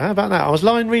Ibiza. How about that? I was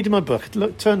lying reading my book,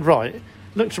 turned right,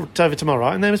 looked over to my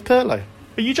right, and there was Pirlo.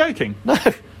 Are you joking? No.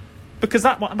 Because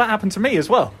that happened to me as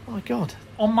well. Oh my God!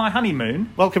 On my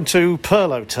honeymoon. Welcome to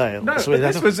Pirlo Tales. No,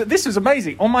 this was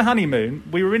amazing. On my honeymoon,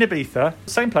 we were in Ibiza,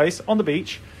 same place on the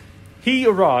beach. He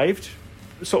arrived,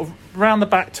 sort of round the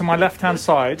back to my left-hand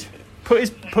side, put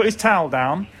his towel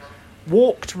down,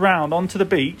 walked round onto the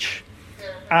beach,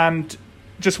 and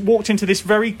just walked into this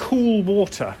very cool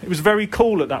water. It was very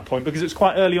cool at that point because it was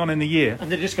quite early on in the year.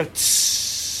 And they just go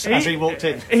as he walked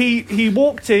in. He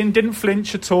walked in, didn't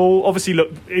flinch at all, obviously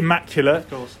looked immaculate. Of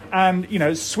course.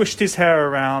 And, swished his hair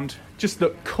around, just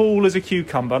looked cool as a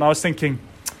cucumber. And I was thinking,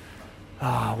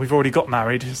 we've already got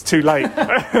married, it's too late.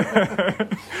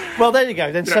 Well, there you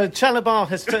go then. So Chalobah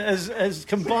has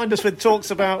combined us with talks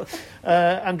about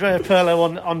Andrea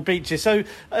Pirlo on beaches. So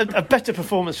a better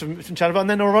performance from Chalobah, and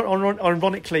then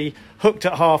ironically hooked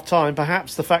at half time.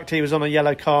 Perhaps the fact he was on a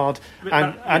yellow card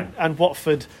and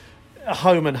Watford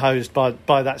home and hosed by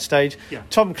that stage. Yeah.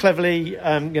 Tom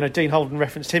Cleverley, Dean Holden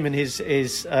referenced him in his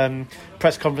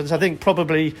press conference. I think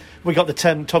probably we got the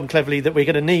term Tom Cleverley that we're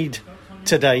going to need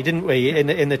today, didn't we,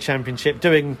 in the Championship,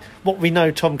 doing what we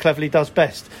know Tom Cleverley does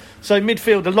best. So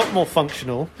midfield a lot more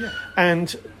functional,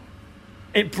 and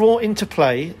it brought into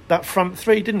play that front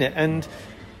three, didn't it? And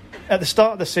at the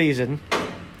start of the season,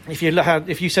 if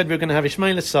you said we were going to have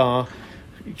Ismaila Sarr,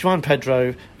 João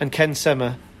Pedro and Ken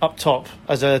Sema up top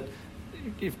as a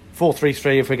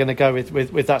 4-3-3, if we're going to go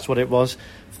with that's what it was,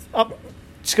 up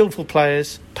skillful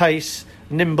players, pace,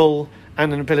 nimble,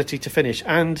 and an ability to finish.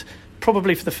 And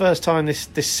probably for the first time this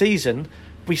season,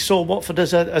 we saw Watford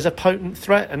as a potent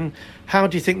threat. And how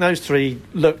do you think those three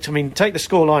looked? I mean, take the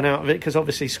scoreline out of it, because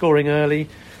obviously scoring early,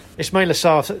 Ismaila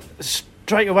Sarr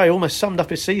straight away almost summed up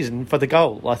his season for the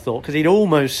goal, I thought, because he'd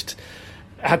almost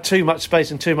had too much space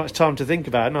and too much time to think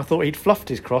about it, and I thought he'd fluffed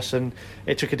his cross and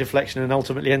it took a deflection and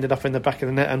ultimately ended up in the back of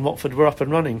the net, and Watford were up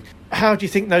and running. How do you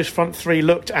think those front three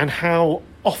looked, and how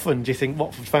often do you think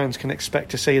Watford fans can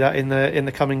expect to see that in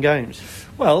the coming games?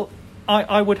 Well,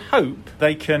 I would hope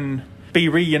they can be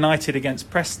reunited against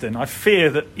Preston. I fear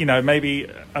that,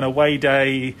 maybe an away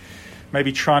day,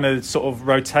 maybe trying to sort of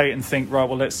rotate and think, right,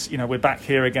 well, let's, we're back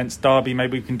here against Derby,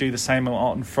 maybe we can do the same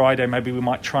on Friday, maybe we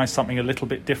might try something a little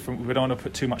bit different. We don't want to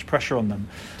put too much pressure on them.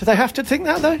 Do they have to think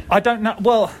that, though? I don't know.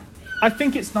 Well, I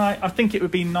think it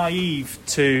would be naive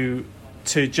to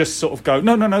just sort of go,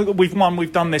 no, we've won,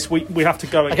 we've done this, we have to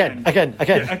go again. Again.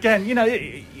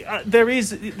 There is,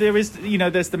 there's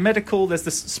the medical, there's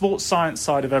the sports science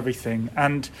side of everything,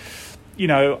 and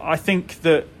I think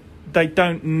that they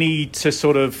don't need to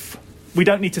sort of. We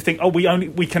don't need to think,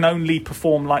 we can only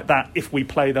perform like that if we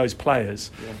play those players.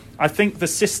 Yeah. I think the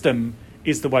system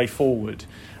is the way forward.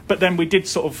 But then we did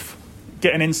sort of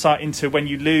get an insight into when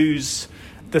you lose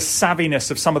the savviness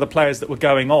of some of the players that were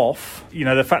going off,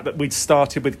 the fact that we'd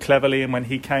started with Cleverley and when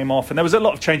he came off, and there was a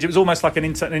lot of change. It was almost like an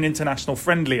international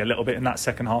friendly a little bit in that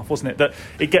second half, wasn't it? That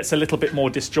it gets a little bit more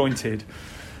disjointed.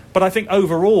 But I think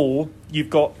overall, you've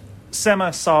got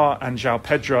Sema, Sarr and João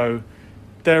Pedro.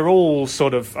 They're all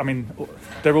sort of,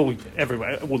 they're all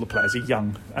everywhere. All the players are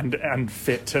young and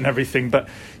fit and everything. But,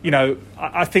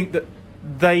 I think that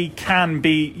they can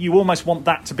be, you almost want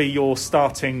that to be your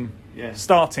starting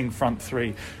front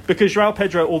three. Because João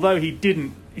Pedro, although he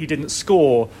didn't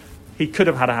score, he could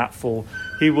have had a hatful.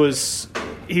 He was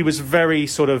very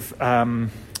sort of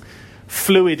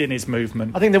fluid in his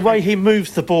movement. I think the way he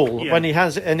moves the ball when he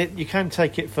has it, and you can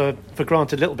take it for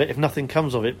granted a little bit if nothing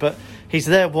comes of it, but he's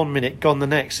there 1 minute, gone the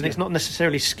next, and it's not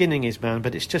necessarily skinning his man,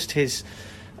 but it's just his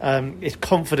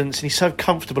confidence, and he's so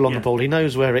comfortable on the ball. He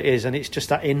knows where it is, and it's just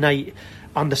that innate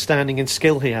understanding and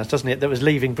skill he has, doesn't it, that was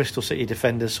leaving Bristol City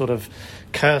defenders sort of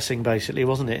cursing, basically,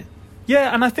 wasn't it?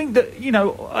 Yeah, and I think that,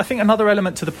 I think another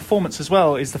element to the performance as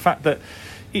well is the fact that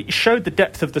it showed the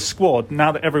depth of the squad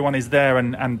now that everyone is there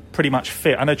and pretty much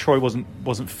fit. I know Troy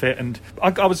wasn't fit, and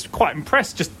I was quite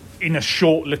impressed just in a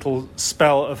short little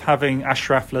spell of having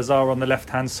Ashraf Lazar on the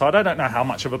left-hand side. I don't know how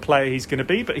much of a player he's going to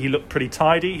be, but he looked pretty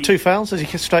tidy. 2 fouls as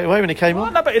he straight away when he came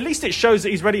on. No, but at least it shows that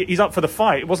he's ready. He's up for the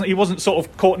fight. He wasn't sort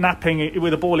of caught napping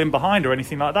with a ball in behind or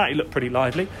anything like that. He looked pretty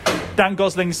lively. Dan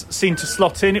Gosling seemed to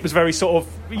slot in. It was very sort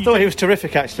of. I thought he was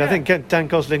terrific, actually. Yeah. I think Dan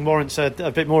Gosling warrants a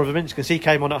bit more of a mention because he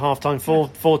came on at half-time for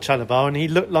Chalobah, and he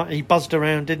looked like he buzzed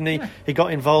around, didn't he? Yeah. He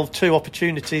got involved. 2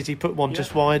 opportunities. He put one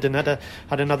just wide and had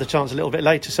another chance a little bit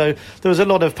later. So there was a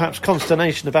lot of perhaps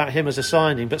consternation about him as a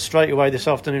signing, but straight away this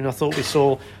afternoon I thought we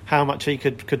saw how much he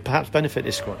could perhaps benefit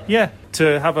this squad. Yeah,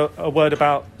 to have a word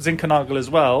about Zinkernagel as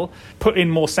well, put in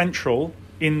more central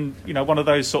in one of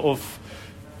those sort of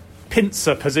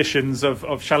pincer positions of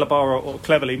Chalobah or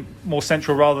Cleverley, more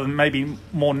central rather than maybe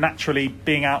more naturally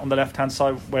being out on the left hand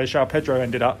side where João Pedro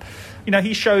ended up.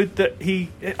 He showed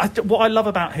that what I love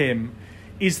about him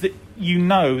is that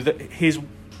that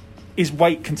his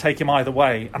weight can take him either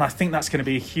way, and I think that's going to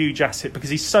be a huge asset because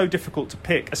he's so difficult to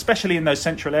pick, especially in those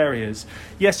central areas.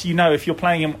 Yes, if you're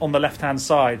playing him on the left-hand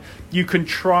side, you can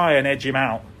try and edge him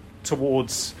out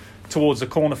towards the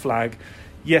corner flag.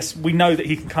 Yes, we know that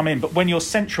he can come in, but when you're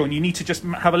central and you need to just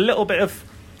have a little bit of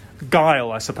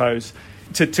guile, I suppose,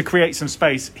 to create some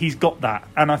space, he's got that,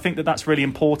 and I think that that's really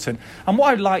important. And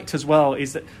what I liked as well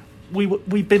is that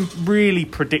we've been really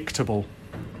predictable.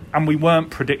 And we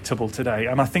weren't predictable today.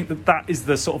 And I think that is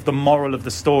the sort of the moral of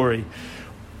the story.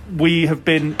 We have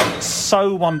been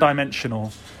so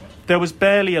one-dimensional. There was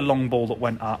barely a long ball that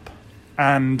went up.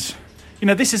 And,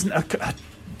 this isn't a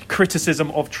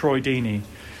criticism of Troy Deeney.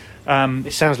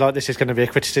 It sounds like this is going to be a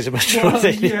criticism of Troy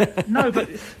Deeney. Yeah, no,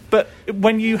 but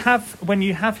when you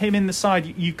have him in the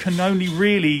side, you can only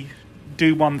really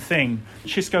do one thing.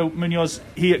 Xisco Munoz,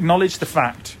 he acknowledged the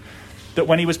fact that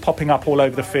when he was popping up all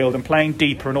over the field and playing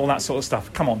deeper and all that sort of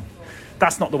stuff, come on,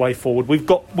 that's not the way forward. We've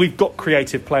got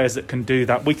creative players that can do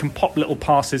that. We can pop little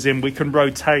passes in, we can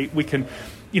rotate, we can,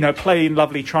 play in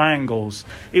lovely triangles.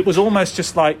 It was almost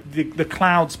just like the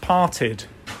clouds parted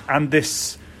and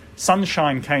this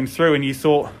sunshine came through and you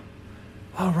thought,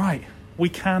 oh, right, we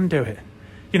can do it.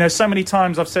 So many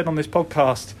times I've said on this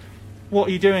podcast, what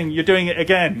are you doing? You're doing it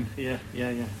again. Yeah.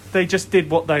 They just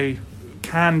did what they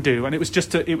can do, and it was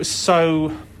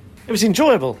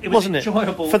enjoyable, wasn't it?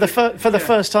 Enjoyable for the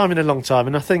first time in a long time,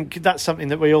 and I think that's something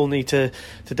that we all need to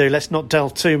do. Let's not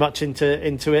delve too much into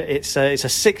it. It's a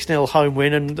 6-0 home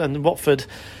win, and Watford.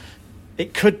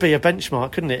 It could be a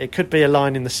benchmark, couldn't it? It could be a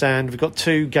line in the sand. We've got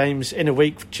 2 games in a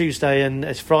week, Tuesday and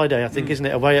it's Friday, I think, isn't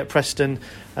it? Away at Preston,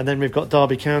 and then we've got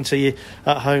Derby County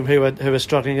at home, who are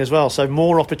struggling as well. So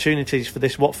more opportunities for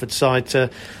this Watford side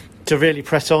to really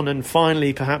press on and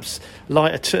finally perhaps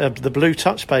light the blue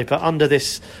touch paper under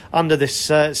this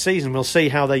season. We'll see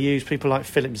how they use people like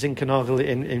Philip Zinkernagel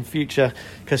in future,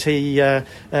 because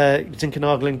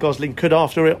Zinkernagel and Gosling could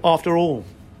after all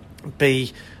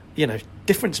be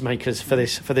difference makers for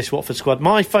this Watford squad.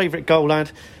 My favourite goal,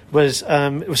 lad, was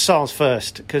Sarr's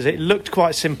first, because it looked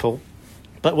quite simple,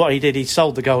 but what he did, he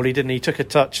sold the goalie, didn't he? He took a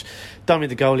touch, dummied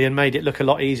the goalie, and made it look a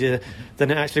lot easier than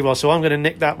it actually was. So I'm going to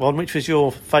nick that one. Which was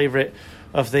your favourite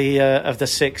of the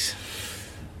 6?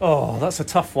 Oh, that's a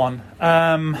tough one.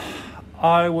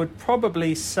 I would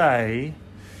probably say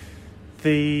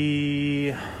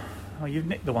you've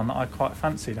nicked the one that I quite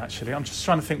fancied, actually. I'm just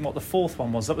trying to think what the 4th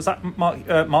one was. Was that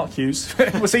Mark Hughes?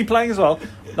 Was he playing as well?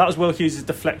 That was Will Hughes'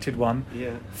 deflected one.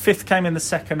 Yeah. 5th came in the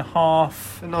second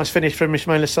half. A nice finish from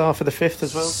Ismaila Sarr for the 5th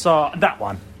as well. Sarr, that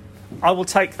one. I will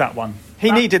take that one.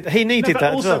 He needed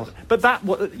that also, as well.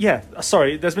 But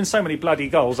sorry, there's been so many bloody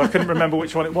goals, I couldn't remember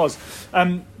which one it was.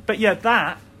 But yeah,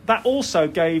 that also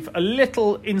gave a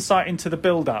little insight into the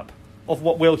build-up of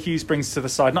what Will Hughes brings to the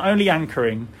side. Not only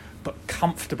anchoring, but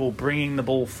comfortable bringing the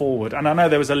ball forward. And I know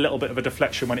there was a little bit of a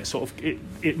deflection when it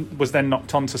was then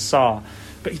knocked on to Sarr,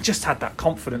 but he just had that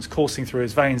confidence coursing through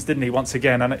his veins, didn't he, once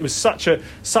again? And it was such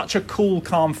a cool,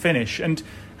 calm finish. And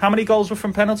how many goals were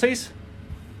from penalties?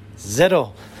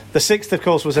 0. The 6th, of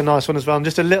course, was a nice one as well. And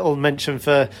just a little mention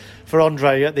for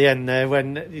Andre at the end there,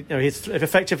 when he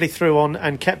effectively threw on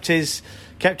and kept his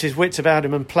wits about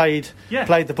him and played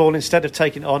the ball instead of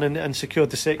taking it on and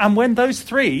secured the 6th. And when those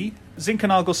 3,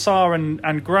 Zinkernagel, Sarr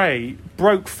and Gray,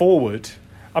 broke forward,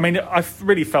 I mean, I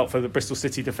really felt for the Bristol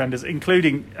City defenders,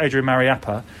 including Adrian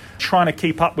Mariappa, trying to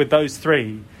keep up with those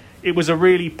 3. It was a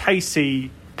really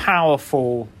pacey,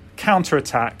 powerful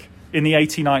counter-attack in the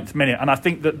 89th minute, and I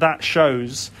think that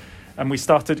shows. And we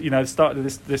started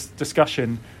this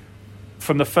discussion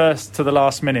from the first to the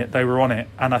last minute. They were on it,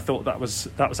 and I thought that was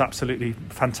absolutely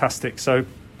fantastic. So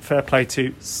fair play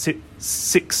to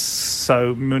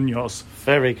Xisco Munoz.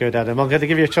 Very good, Adam. I'm going to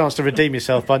give you a chance to redeem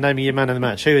yourself by naming your man of the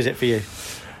match. Who is it for you?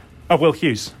 Will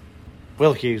Hughes.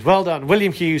 Will Hughes. Well done,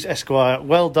 William Hughes, Esquire.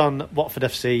 Well done, Watford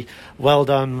FC. Well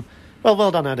done.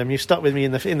 Well done, Adam. You've stuck with me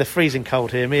in the freezing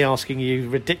cold here, me asking you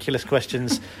ridiculous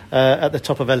questions at the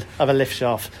top of a lift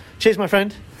shaft. Cheers, my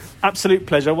friend. Absolute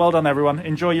pleasure. Well done, everyone.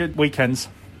 Enjoy your weekends.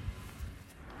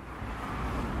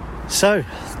 So,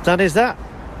 that is that.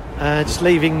 Just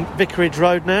leaving Vicarage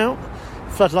Road now.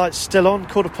 Floodlights still on,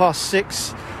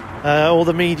 6:15. All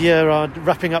the media are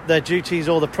wrapping up their duties,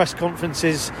 all the press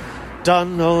conferences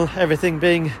done, everything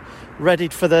being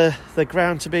readied for the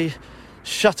ground to be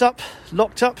shut up,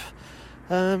 locked up,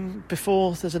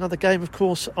 before there's another game, of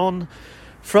course, on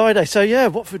Friday. So yeah,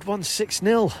 Watford won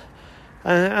 6-0,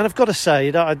 and I've got to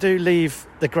say that I do leave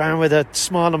the ground with a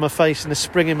smile on my face and a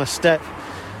spring in my step.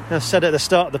 I said at the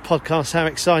start of the podcast how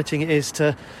exciting it is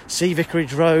to see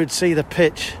Vicarage Road, see the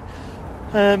pitch,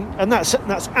 and that's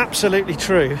absolutely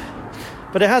true.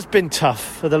 But it has been tough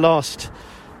for the last,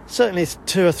 certainly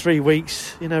 2 or 3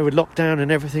 weeks, with lockdown and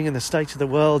everything, and the state of the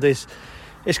world is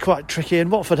quite tricky, and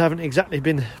Watford haven't exactly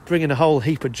been bringing a whole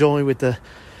heap of joy with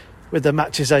the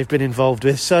matches they've been involved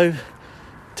with. So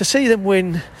to see them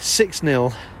win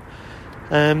 6-0,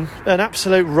 an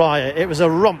absolute riot. It was a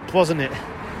romp, wasn't it?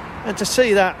 And to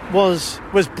see that was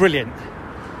brilliant.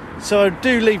 So I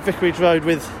do leave Vicarage Road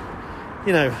with,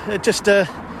 just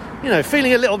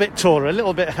feeling a little bit taurer, a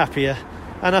little bit happier,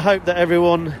 and I hope that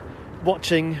everyone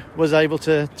watching was able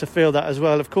to feel that as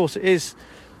well. Of course, it is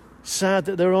sad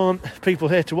that there aren't people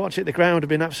here to watch it. The ground have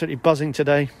been absolutely buzzing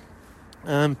today,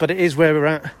 but it is where we're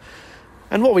at.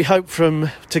 And what we hope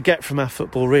to get from our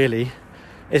football really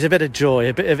is a bit of joy,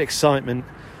 a bit of excitement,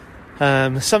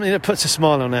 something that puts a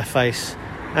smile on our face,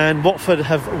 And Watford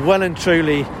have well and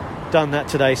truly done that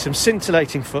today. Some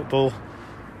scintillating football,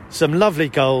 some lovely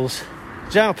goals.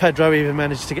 João Pedro even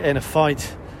managed to get in a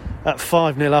fight at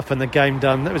 5-0 up and the game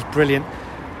done. That was brilliant.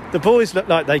 The boys looked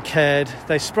like they cared.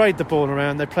 They sprayed the ball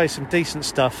around. They played some decent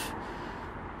stuff.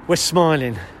 We're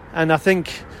smiling. And I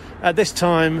think at this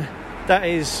time, that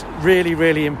is really,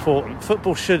 really important.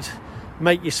 Football should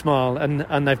make you smile,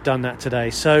 and they've done that today.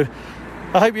 So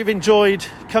I hope you've enjoyed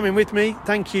coming with me.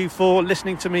 Thank you for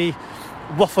listening to me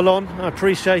waffle on. I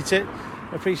appreciate it.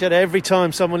 I appreciate it every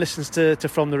time someone listens to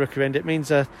From the Rookery End. It means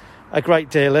a great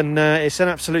deal, and it's an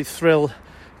absolute thrill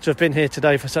to have been here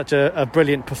today for such a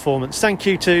brilliant performance. Thank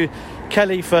you to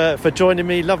Kelly for joining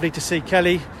me. Lovely to see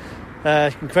Kelly.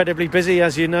 Incredibly busy,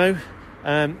 as you know.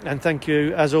 And thank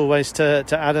you, as always, to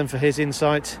Adam for his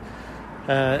insight.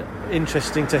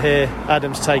 Interesting to hear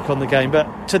Adam's take on the game.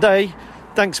 But today,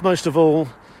 thanks most of all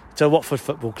to Watford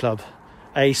Football Club.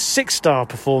 A 6-star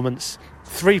performance,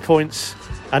 3 points,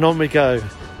 and on we go.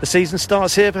 The season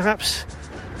starts here, perhaps?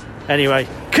 Anyway,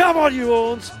 come on, you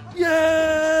Horns!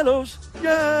 Yellows!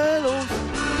 Yellows!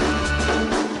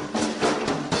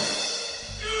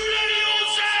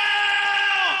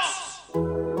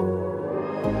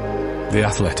 The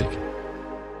Athletic.